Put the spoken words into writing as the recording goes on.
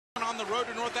on the road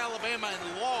to North Alabama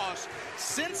and lost.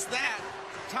 Since that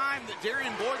time that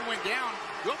Darian Boyd went down,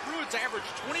 Will Pruitt's averaged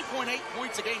 20.8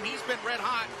 points a game. He's been red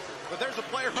hot, but there's a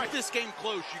player right this game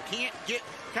close. You can't get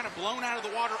kind of blown out of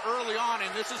the water early on,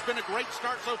 and this has been a great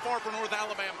start so far for North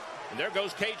Alabama. And there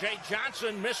goes K.J.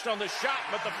 Johnson, missed on the shot,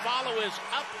 but the follow is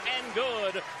up and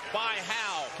good by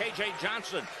Howe. K.J.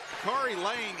 Johnson. Kari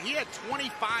Lane, he had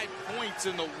 25 points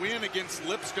in the win against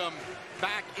Lipscomb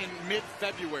back in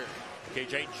mid-February.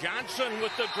 K.J. Johnson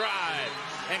with the drive,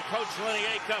 and Coach Lenny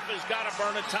Acuff has got to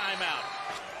burn a timeout.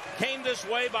 Came this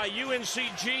way by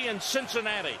UNCG and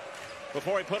Cincinnati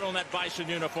before he put on that Bison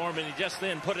uniform, and he just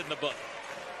then put it in the book.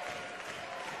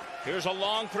 Here's a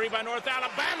long three by North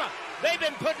Alabama. They've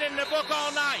been putting it in the book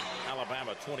all night.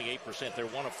 Alabama 28%. They're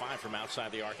 1 of 5 from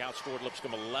outside the arc. Outscored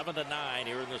Lipscomb 11-9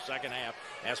 here in the second half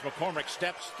as McCormick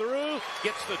steps through,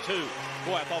 gets the 2.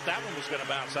 Boy, I thought that one was going to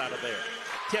bounce out of there.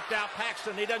 Tipped out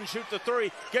Paxton. He doesn't shoot the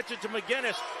 3. Gets it to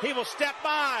McGinnis. He will step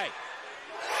by.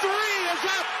 3 is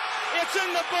up. It's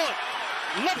in the book.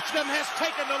 Lipscomb has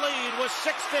taken the lead with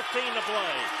 6:15 to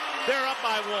play. They're up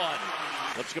by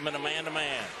 1. Lipscomb in a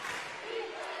man-to-man.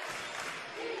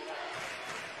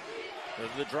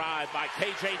 The drive by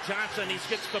K.J. Johnson. He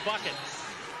gets the bucket.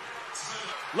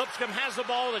 Lipscomb has the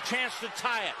ball, the chance to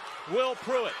tie it. Will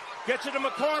Pruitt gets it to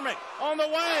McCormick on the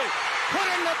way. Put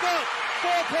in the book.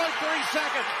 4.3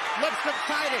 seconds. Lipscomb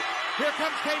tied it. Here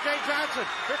comes K.J. Johnson.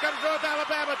 Here comes North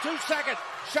Alabama. 2 seconds.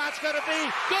 Shot's going to be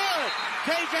good.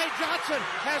 K.J. Johnson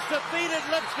has defeated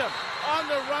Lipscomb on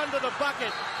the run to the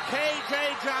bucket.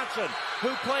 K.J. Johnson,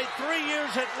 who played 3 years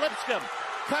at Lipscomb,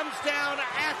 comes down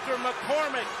after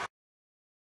McCormick.